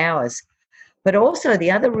 7 hours. But also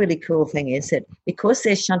the other really cool thing is that because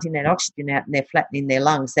they're shunting that oxygen out and they're flattening their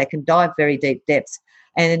lungs, they can dive very deep depths.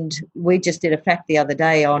 And we just did a fact the other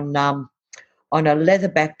day on a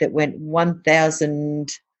leatherback that went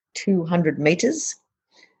 1,200 meters.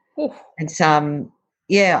 Ooh. And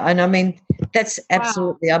and I mean that's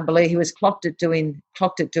absolutely unbelievable. He was clocked at doing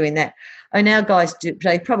that. And our guys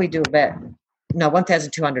they probably do about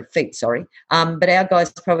 1,200 feet. Sorry, but our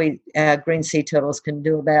guys green sea turtles can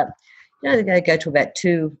do about they're going to go to about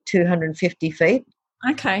 250 feet.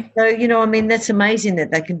 Okay. So that's amazing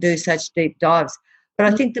that they can do such deep dives.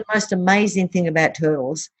 But I think the most amazing thing about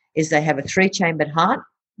turtles is they have a 3-chambered heart.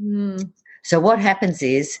 So what happens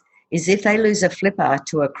is if they lose a flipper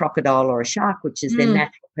to a crocodile or a shark, which is their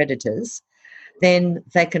natural predators, then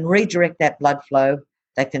they can redirect that blood flow,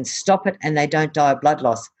 they can stop it, and they don't die of blood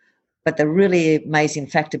loss. But the really amazing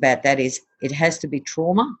fact about that is it has to be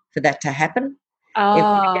trauma for that to happen. If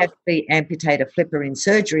they actually amputate a flipper in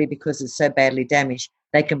surgery because it's so badly damaged,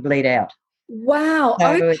 they can bleed out. Wow.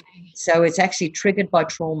 So it's actually triggered by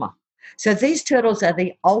trauma. So these turtles are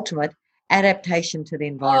the ultimate adaptation to the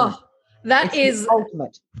environment. That is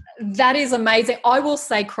ultimate. That is amazing. I will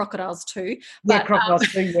say crocodiles too. But, crocodiles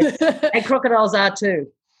too, yes. And crocodiles are too.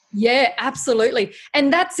 Yeah, absolutely.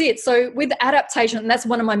 And that's it. So with adaptation, and that's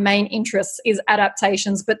one of my main interests is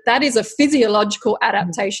adaptations, but that is a physiological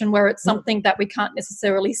adaptation where it's something that we can't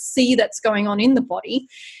necessarily see that's going on in the body.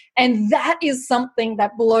 And that is something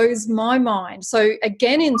that blows my mind. So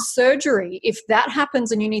again, in surgery, if that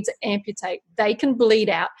happens and you need to amputate, they can bleed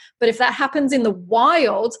out. But if that happens in the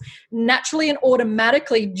wild, naturally and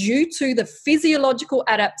automatically, due to the physiological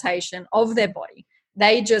adaptation of their body,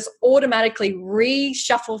 they just automatically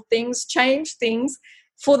reshuffle things, change things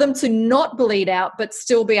for them to not bleed out, but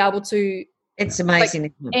still be able to it's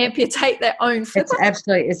amazing, amputate their own flipper.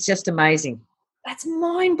 It's just amazing. That's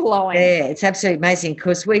mind-blowing. Yeah, it's absolutely amazing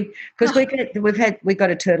because we've got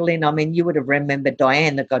a turtle in. I mean, you would have remembered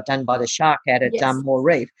Diane that got done by the shark out at Yes. Moore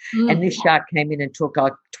Reef, and this shark came in and took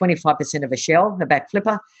like 25% of a shell, her back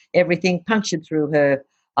flipper, everything punctured through her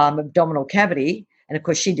abdominal cavity, and of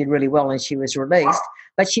course she did really well and she was released,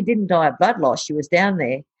 but she didn't die of blood loss. She was down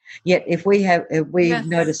there. Yet if we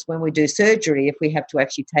notice when we do surgery, if we have to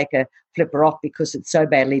actually take a flipper off because it's so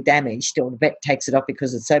badly damaged, or the vet takes it off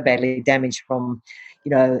because it's so badly damaged from,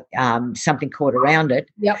 something caught around it.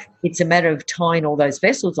 Yep. It's a matter of tying all those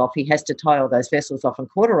vessels off. He has to tie all those vessels off and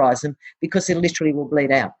cauterize them because it literally will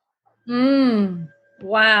bleed out.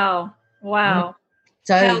 Wow.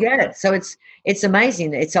 So it's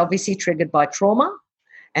amazing. It's obviously triggered by trauma.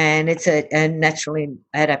 And it's a natural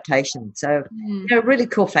adaptation. So, really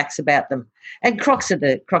cool facts about them. And crocs do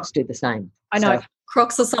the same. I know. So.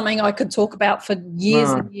 Crocs are something I could talk about for years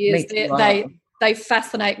and years. They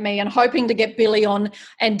fascinate me, and hoping to get Billy on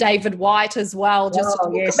and David White as well, just to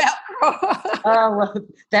talk about crocs. Oh, well,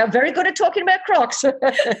 they're very good at talking about crocs.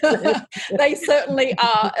 They certainly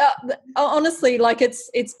are. Honestly,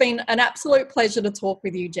 it's been an absolute pleasure to talk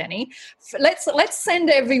with you, Jenny. Let's send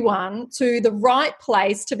everyone to the right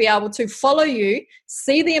place to be able to follow you,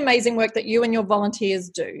 see the amazing work that you and your volunteers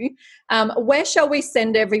do. Where shall we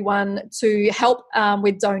send everyone to help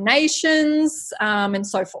with donations and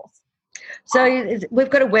so forth? So we've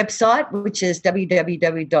got a website, which is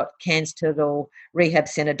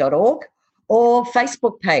www.cairnsturtlerehabcentre.org, or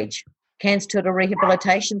Facebook page, Cairns Turtle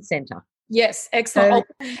Rehabilitation Centre. Yes, excellent.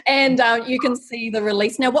 And you can see the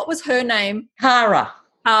release. Now, what was her name? Cara.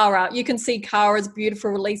 You can see Cara's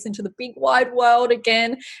beautiful release into the big wide world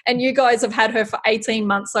again, and you guys have had her for 18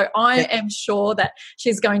 months, so I am sure that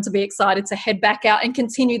she's going to be excited to head back out and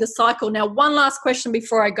continue the cycle. Now, one last question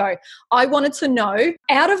before I go. I wanted to know,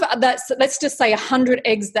 out of that, let's just say 100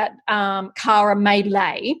 eggs that Cara may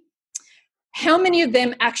lay, how many of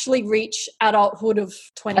them actually reach adulthood of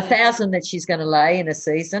 20? 1,000 that she's going to lay in a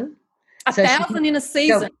season. 1,000 in a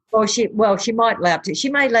season? She might lay she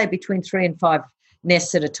may lay between 3 and 5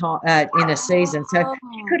 nests at a time in a season, so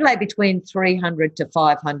she could lay between 300 to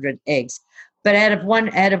 500 eggs. But out of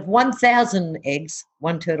 1,000 eggs,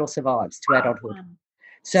 one turtle survives to adulthood.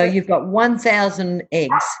 So you've got 1,000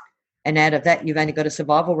 eggs, and out of that, you've only got a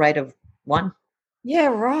survival rate of 1. Yeah,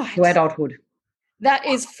 right. To adulthood. That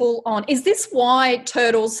is full on. Is this why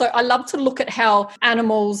turtles, so I love to look at how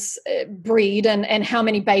animals breed and how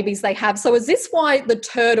many babies they have. So is this why the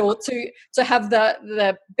turtle, to have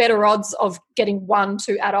the better odds of getting 1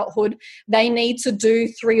 to adulthood, they need to do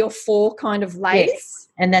 3 or 4 kind of lays? Yes,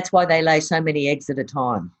 and that's why they lay so many eggs at a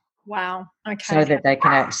time. Wow, okay. So that they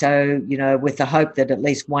can, with the hope that at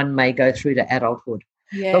least 1 may go through to adulthood.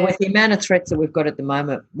 Yeah. But with the amount of threats that we've got at the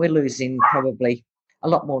moment, we're losing probably a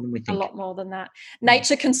lot more than we think. A lot more than that.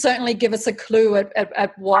 Nature can certainly give us a clue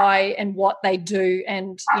at why and what they do.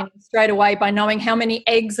 And straight away, by knowing how many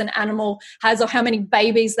eggs an animal has or how many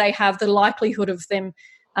babies they have, the likelihood of them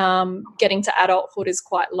getting to adulthood is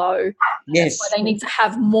quite low. Yes. That's why they need to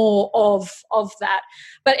have more of that.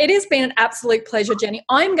 But it has been an absolute pleasure, Jenny.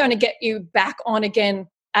 I'm going to get you back on again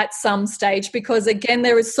at some stage, because again,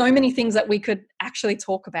 there is so many things that we could actually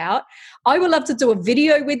talk about. I would love to do a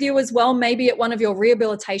video with you as well, maybe at one of your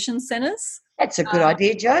rehabilitation centres. That's a good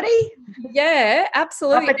idea, Jody. Yeah,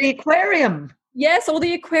 absolutely. Up at the aquarium. Yes, or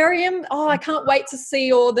the aquarium. Oh, I can't wait to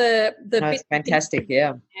see all the it's fantastic,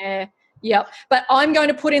 yeah. Yeah. Yep. But I'm going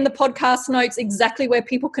to put in the podcast notes exactly where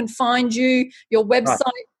people can find you, your website.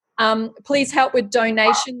 Right. Please help with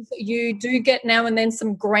donations. You do get now and then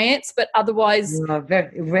some grants, but otherwise...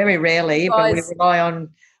 very, very rarely, but we rely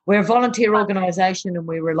on... We're a volunteer organisation and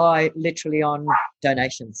we rely literally on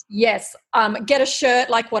donations. Yes. Get a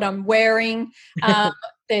shirt like what I'm wearing.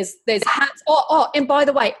 There's hats. And by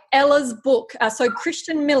the way, Ella's book. So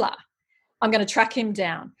Christian Miller, I'm going to track him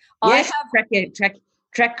down. Yes,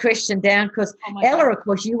 track Christian down, because Ella, of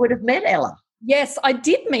course, you would have met Ella. Yes, I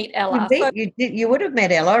did meet Ella. You would have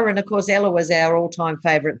met Ella, and of course Ella was our all-time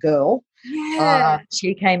favourite girl. Yeah.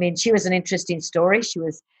 She came in. She was an interesting story. She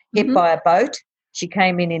was hit by a boat. She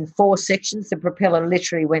came in 4 sections. The propeller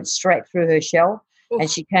literally went straight through her shell. Oof.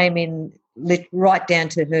 And she came in right down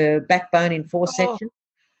to her backbone in 4 sections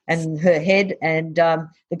and her head. And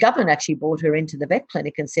the government actually brought her into the vet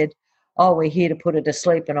clinic and said, "Oh, we're here to put her to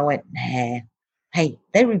sleep." And I went, "Nah. Hey,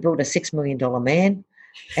 they rebuilt a $6 million man.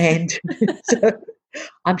 And so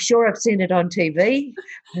I'm sure I've seen it on TV.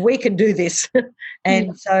 We can do this."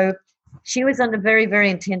 And so she was under very, very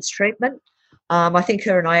intense treatment. I think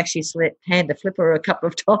her and I actually hand the flipper a couple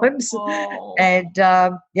of times. And,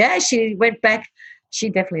 she went back she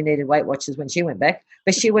definitely needed Weight Watchers when she went back,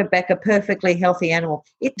 but she went back a perfectly healthy animal.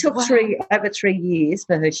 It took over 3 years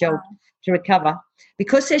for her shell to recover.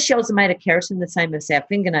 Because her shells are made of keratin, the same as our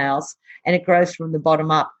fingernails, and it grows from the bottom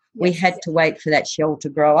up. Yes. We had to wait for that shell to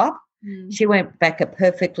grow up. She went back a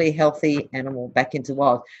perfectly healthy animal back into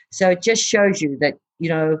wild. So it just shows you that,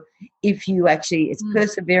 if you actually, it's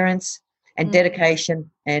perseverance and dedication,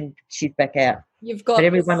 and she's back out. But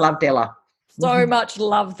everyone loved Ella. So much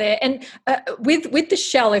love there. And with the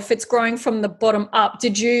shell, if it's growing from the bottom up,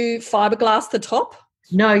 did you fiberglass the top?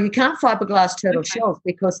 No, you can't fiberglass turtle shells,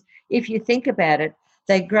 because if you think about it,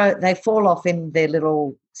 they fall off in their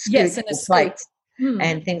little plates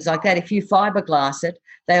and things like that. If you fiberglass it,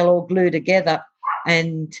 they'll all glue together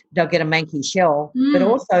and they'll get a manky shell. But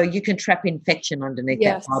also you can trap infection underneath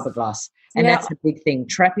that fiberglass. And that's a big thing.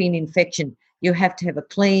 Trapping infection, you have to have a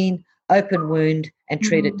clean, open wound and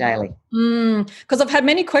treat it daily. Because I've had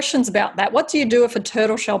many questions about that. What do you do if a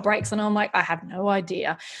turtle shell breaks? And I'm like, I have no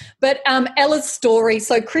idea. But Ella's story,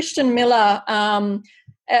 so Christian Miller,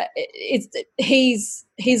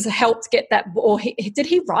 he's helped get that, or did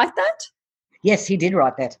he write that? Yes, he did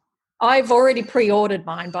write that. I've already pre-ordered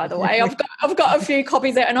mine, by the way. I've got a few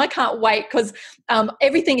copies there, and I can't wait because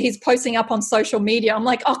everything he's posting up on social media, I'm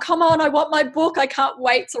like, oh, come on, I want my book. I can't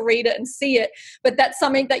wait to read it and see it. But that's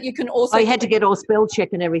something that you can also... I had to get all spell check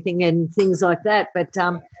and everything and things like that. But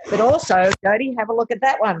also, Jodie, have a look at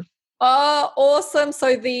that one. Oh, awesome.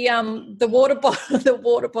 So the water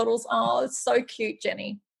bottles, oh, it's so cute,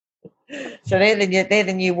 Jenny. So they're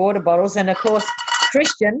the new water bottles. And, of course,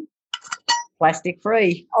 Christian... plastic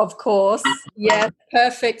free. Of course. Yeah,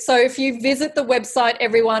 perfect. So if you visit the website,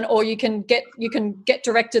 everyone, or you can get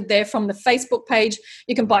directed there from the Facebook page,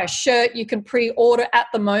 you can buy a shirt, you can pre-order at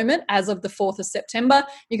the moment as of the 4th of September.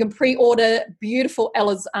 You can pre-order beautiful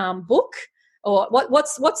Ella's book. Or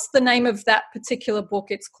what's the name of that particular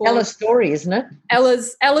book? It's called Ella's Story, isn't it?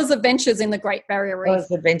 Ella's Adventures in the Great Barrier Reef.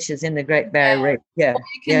 Ella's Adventures in the Great Barrier Reef. Yeah. Or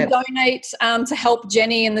you can donate to help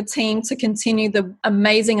Jenny and the team to continue the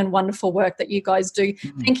amazing and wonderful work that you guys do.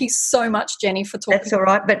 Thank you so much, Jenny, for talking. That's all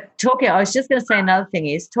right. But I was just going to say another thing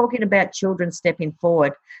is talking about children stepping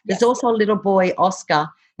forward. There's also a little boy, Oscar,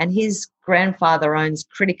 and his grandfather owns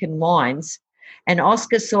Critican Wines, and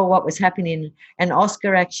Oscar saw what was happening, and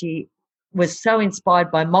Oscar actually was so inspired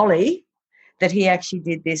by Molly that he actually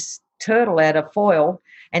did this turtle out of foil,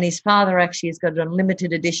 and his father actually has got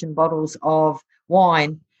unlimited edition bottles of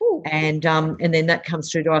wine. Ooh. And then that comes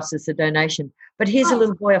through to us as a donation. But here's a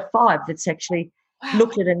little boy of 5 that's actually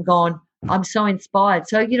looked at it and gone, I'm so inspired.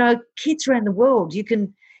 So, kids around the world,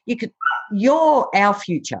 you're our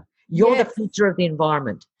future. You're the future of the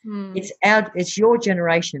environment. It's your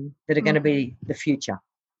generation that are going to be the future.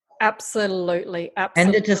 Absolutely.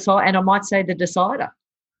 And and I might say the decider.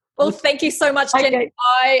 Well, thank you so much, Jenny. Okay.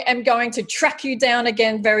 I am going to track you down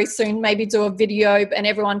again very soon, maybe do a video, and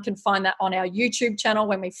everyone can find that on our YouTube channel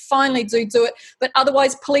when we finally do it. But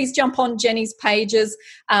otherwise, please jump on Jenny's pages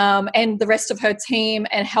and the rest of her team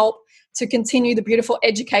and help to continue the beautiful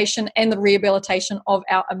education and the rehabilitation of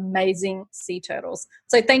our amazing sea turtles.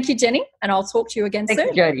 So thank you, Jenny, and I'll talk to you again soon.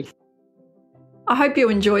 Thank you, Jodie. I hope you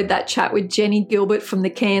enjoyed that chat with Jenny Gilbert from the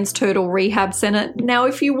Cairns Turtle Rehab Centre. Now,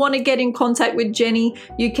 if you want to get in contact with Jenny,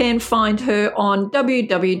 you can find her on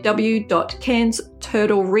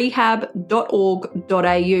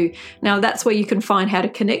www.cairnsturtlerehab.org.au. Now, that's where you can find how to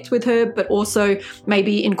connect with her, but also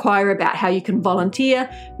maybe inquire about how you can volunteer,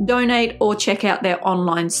 donate, or check out their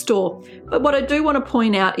online store. But what I do want to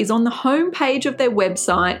point out is on the homepage of their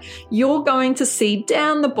website, you're going to see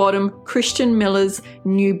down the bottom Christian Miller's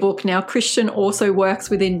new book. Now, Christian also works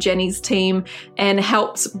within Jenny's team and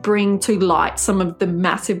helps bring to light some of the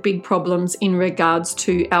massive big problems in regards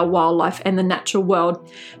to our wildlife and the natural world.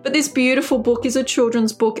 But this beautiful book is a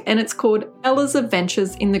children's book, and it's called Ella's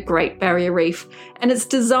Adventures in the Great Barrier Reef. And it's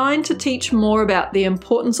designed to teach more about the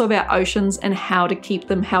importance of our oceans and how to keep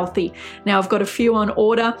them healthy. Now, I've got a few on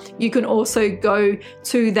order. You can also go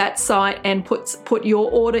to that site and put your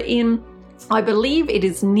order in. I believe it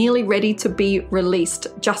is nearly ready to be released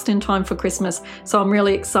just in time for Christmas. So I'm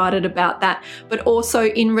really excited about that. But also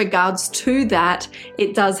in regards to that,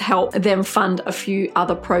 it does help them fund a few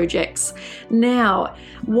other projects. Now,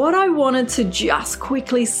 what I wanted to just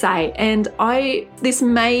quickly say, and this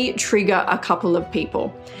may trigger a couple of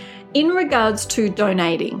people, in regards to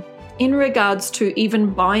donating, in regards to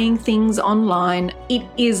even buying things online, it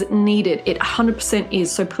is needed. It 100%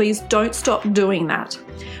 is. So please don't stop doing that.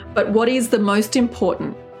 But what is the most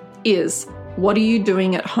important is, what are you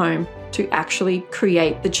doing at home to actually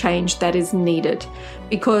create the change that is needed?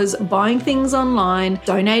 Because buying things online,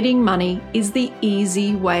 donating money is the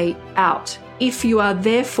easy way out. if you are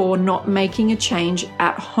therefore not making a change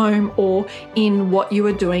at home or in what you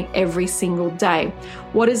are doing every single day.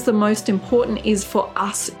 What is the most important is for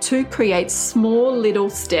us to create small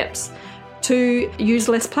little steps to use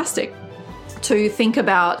less plastic, to think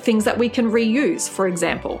about things that we can reuse, for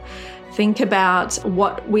example. Think about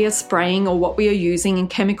what we are spraying or what we are using in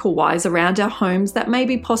chemical-wise around our homes that may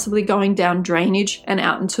be possibly going down drainage and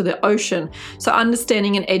out into the ocean. So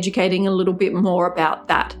understanding and educating a little bit more about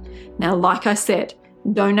that. Now, like I said,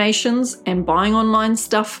 donations and buying online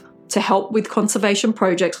stuff to help with conservation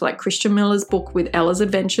projects like Christian Miller's book with Ella's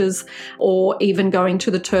Adventures, or even going to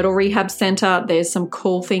the Turtle Rehab Centre. There's some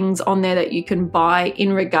cool things on there that you can buy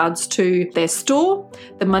in regards to their store.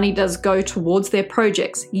 The money does go towards their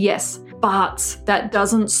projects, yes, but that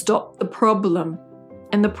doesn't stop the problem.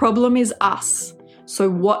 And the problem is us. So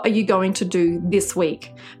what are you going to do this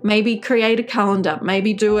week? Maybe create a calendar,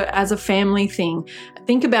 maybe do it as a family thing.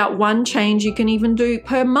 Think about one change you can even do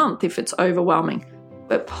per month if it's overwhelming.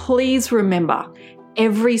 But please remember,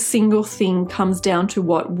 every single thing comes down to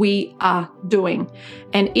what we are doing.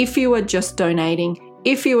 And if you are just donating,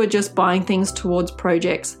 if you are just buying things towards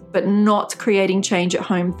projects, but not creating change at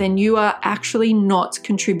home, then you are actually not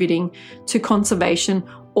contributing to conservation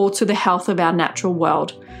or to the health of our natural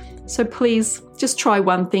world. So please just try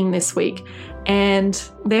one thing this week. And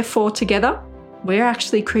therefore, together, we're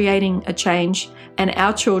actually creating a change, and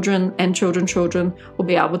our children and children will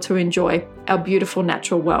be able to enjoy our beautiful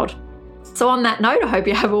natural world. So on that note, I hope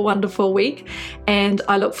you have a wonderful week, and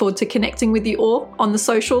I look forward to connecting with you all on the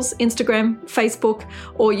socials, Instagram, Facebook,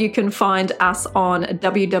 or you can find us on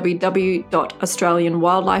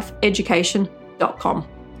www.australianwildlifeeducation.com.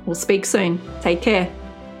 We'll speak soon. Take care.